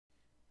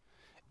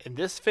In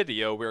this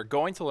video, we are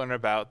going to learn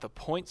about the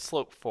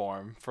point-slope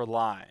form for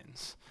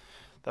lines.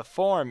 The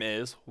form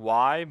is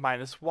y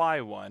minus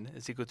y1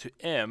 is equal to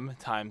m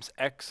times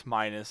x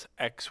minus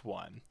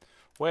x1,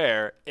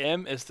 where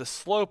m is the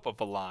slope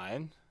of a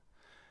line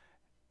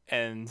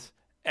and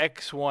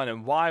x1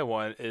 and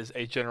y1 is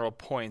a general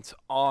point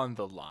on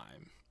the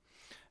line.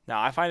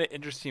 Now, I find it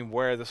interesting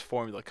where this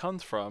formula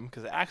comes from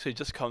because it actually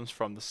just comes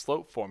from the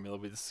slope formula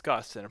we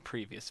discussed in a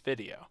previous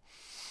video.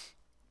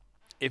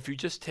 If you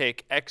just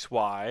take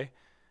xy,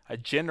 a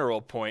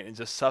general point, and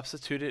just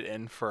substitute it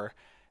in for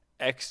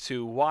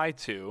x2,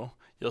 y2,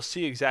 you'll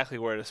see exactly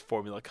where this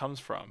formula comes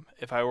from.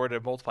 If I were to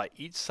multiply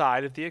each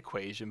side of the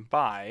equation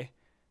by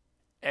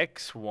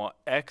x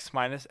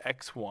minus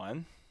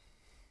x1,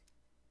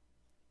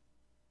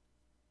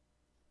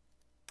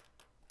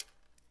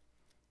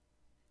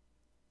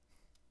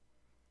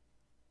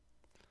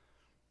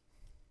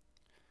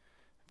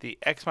 the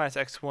x minus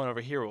x1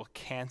 over here will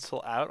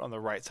cancel out on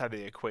the right side of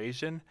the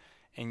equation,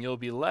 and you'll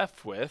be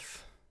left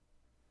with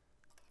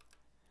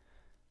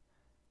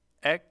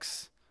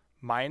x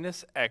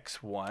minus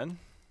x1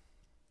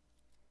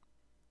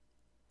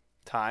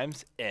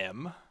 times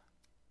m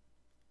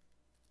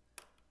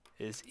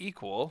is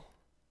equal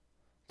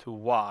to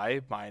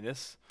y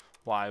minus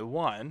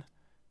y1.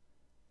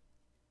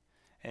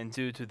 And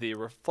due to the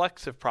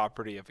reflexive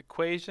property of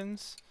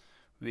equations,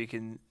 we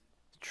can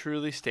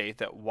truly state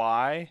that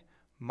y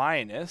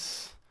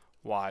minus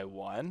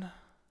y1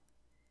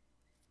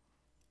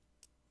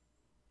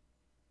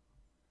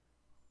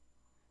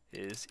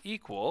 is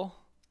equal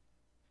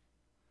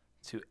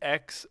to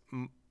x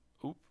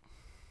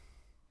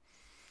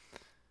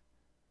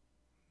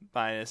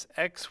minus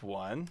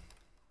x1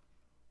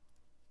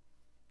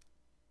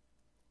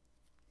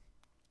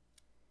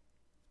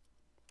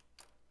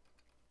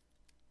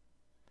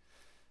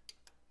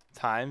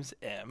 times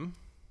m.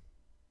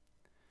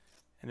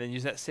 And then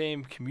use that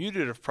same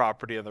commutative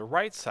property on the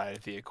right side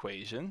of the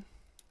equation.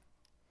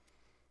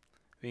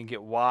 We can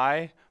get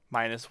y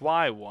minus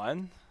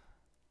y1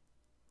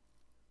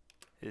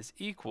 is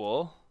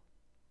equal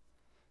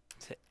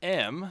to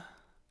m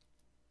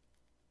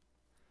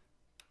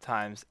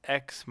times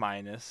x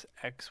minus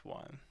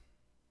x1.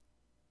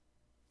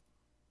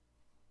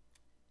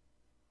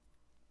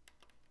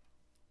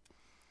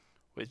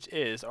 Which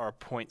is our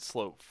point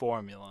slope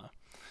formula.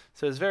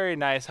 So it's very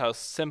nice how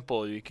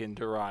simple you can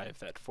derive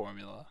that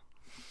formula.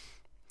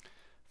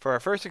 For our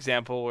first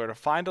example, we're to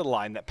find a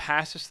line that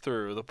passes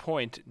through the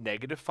point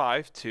negative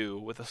 5, 2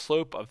 with a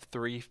slope of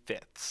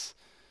 3/5.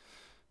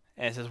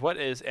 And it says, what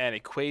is an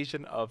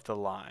equation of the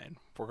line?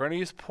 We're going to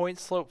use point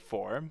slope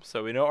form,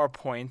 so we know our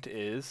point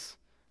is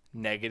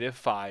negative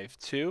 5,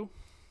 2.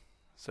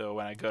 So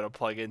when I go to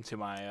plug into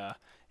my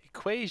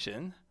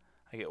equation,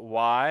 I get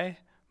y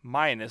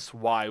minus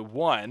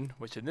y1,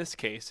 which in this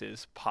case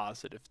is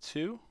positive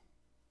 2,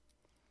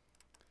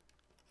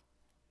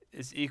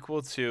 is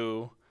equal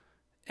to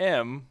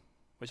m,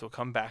 which we'll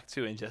come back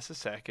to in just a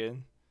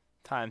second,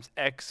 times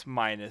x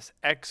minus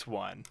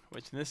x1,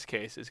 which in this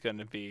case is going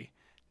to be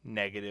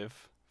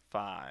negative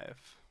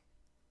 5.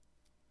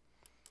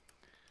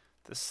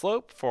 The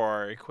slope for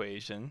our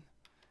equation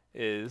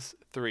is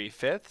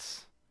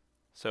 3/5.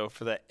 So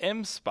for the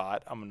m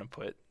spot, I'm going to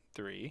put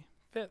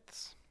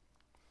 3/5.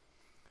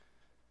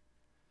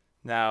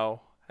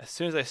 Now, as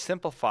soon as I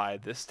simplify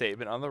this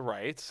statement on the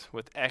right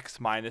with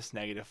x minus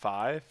negative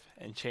 5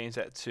 and change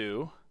that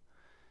to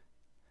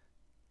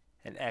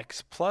an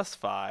x plus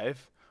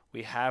 5,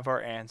 we have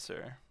our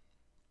answer.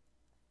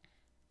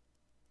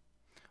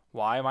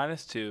 Y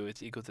minus 2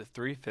 is equal to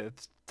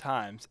 3/5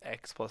 times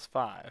x plus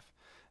 5.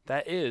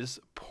 That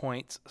is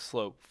point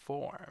slope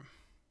form.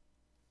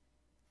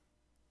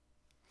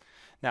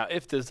 Now,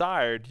 if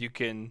desired, you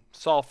can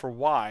solve for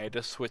y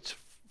to switch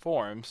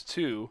forms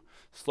to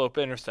slope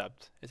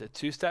intercept. It's a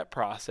two-step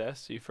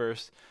process. You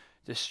first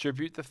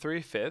distribute the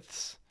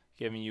 3/5,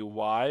 giving you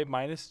y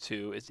minus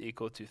 2 is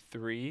equal to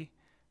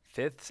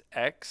 3/5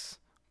 x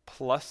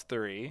plus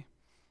 3,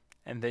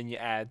 and then you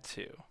add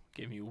 2,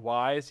 giving you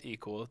y is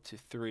equal to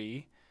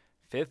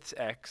 3/5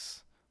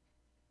 x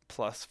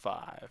plus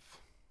 5.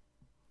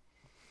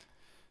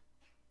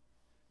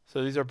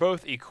 So these are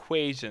both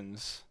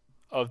equations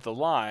of the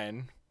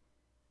line,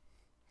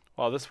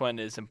 while this one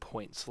is in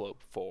point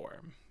slope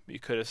form. You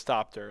could have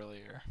stopped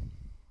earlier.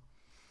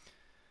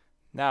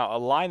 Now, a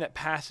line that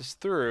passes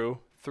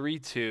through 3,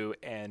 2,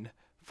 and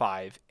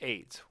 5,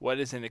 8. What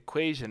is an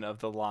equation of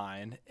the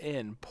line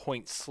in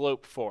point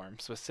slope form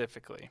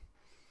specifically?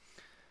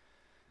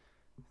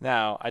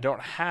 Now, I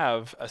don't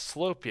have a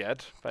slope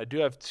yet, but I do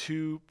have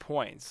 2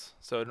 points.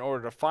 So in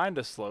order to find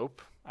a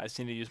slope, I just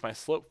need to use my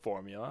slope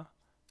formula.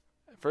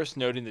 First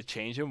noting the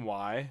change in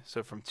y.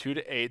 So from 2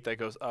 to 8, that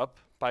goes up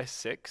by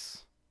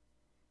 6.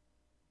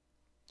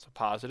 So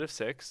positive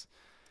 6.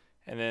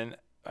 And then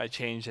I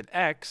change an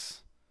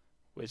x,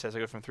 which as I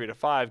go from 3 to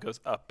 5 goes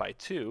up by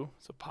 2.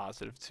 So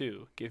positive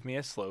 2. Give me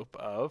a slope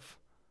of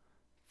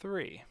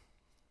 3.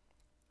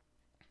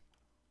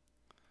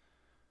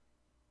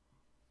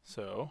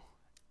 So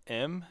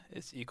m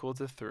is equal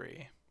to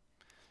 3.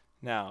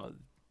 Now,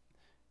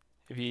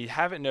 if you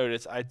haven't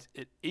noticed,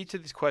 each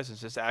of these questions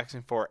is just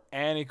asking for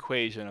an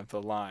equation of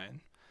the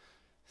line.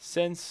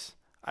 Since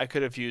I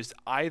could have used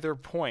either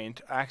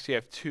point, I actually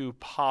have two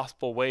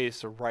possible ways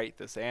to write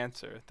this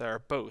answer that are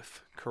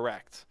both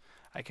correct.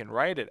 I can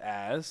write it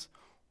as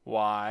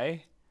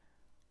y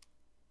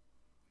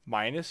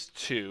minus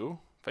 2,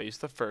 if I use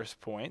the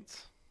first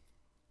point,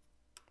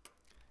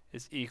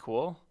 is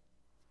equal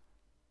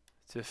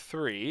to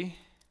 3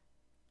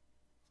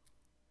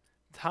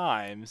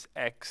 times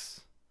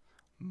x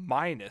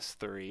minus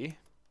 3.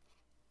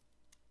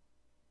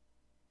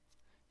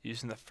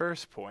 Using the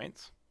first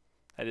point,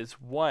 that is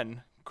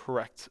one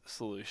correct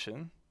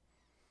solution.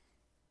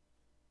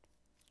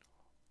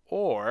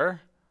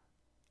 Or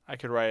I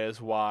could write it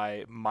as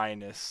y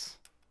minus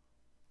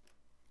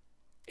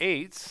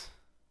 8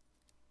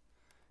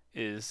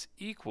 is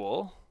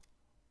equal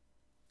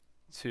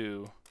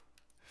to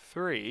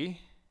 3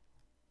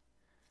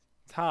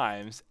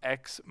 times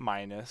x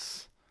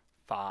minus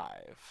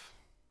 5.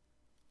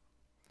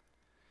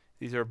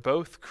 These are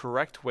both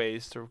correct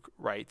ways to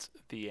write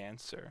the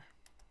answer.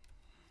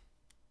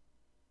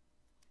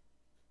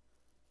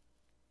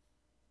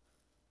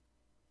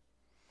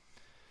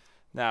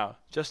 Now,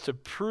 just to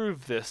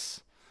prove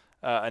this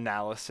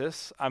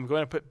analysis, I'm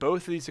going to put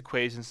both of these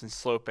equations in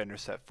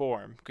slope-intercept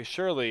form, because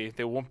surely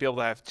they won't be able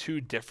to have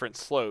two different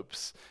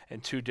slopes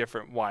and two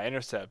different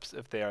y-intercepts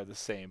if they are the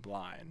same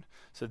line.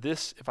 So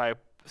this, if I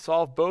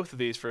solve both of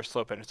these for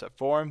slope-intercept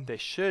form, they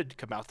should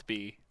come out to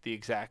be the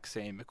exact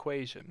same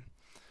equation.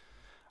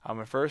 I'm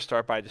going to first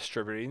start by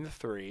distributing the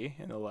 3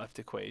 in the left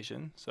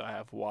equation. So I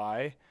have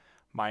y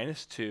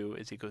minus 2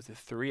 is equal to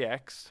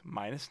 3x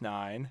minus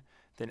 9,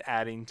 then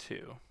adding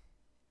 2.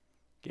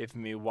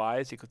 Giving me y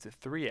is equal to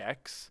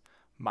 3x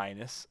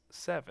minus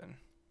 7.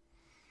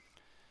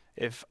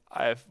 If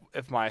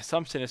my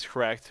assumption is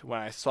correct, when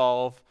I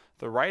solve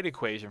the right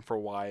equation for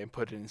y and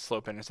put it in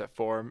slope-intercept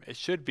form, it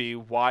should be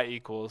y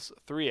equals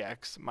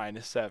 3x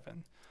minus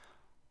 7.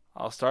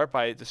 I'll start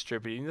by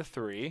distributing the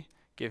 3,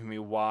 giving me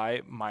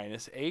y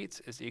minus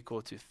 8 is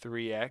equal to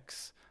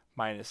 3x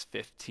minus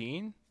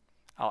 15.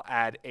 I'll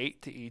add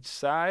 8 to each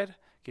side,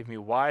 giving me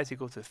y is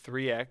equal to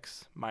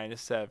 3x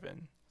minus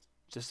 7.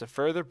 Just to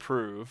further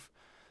prove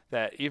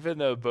that even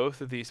though both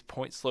of these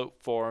point slope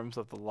forms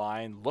of the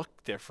line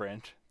look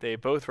different, they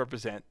both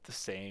represent the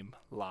same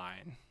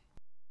line.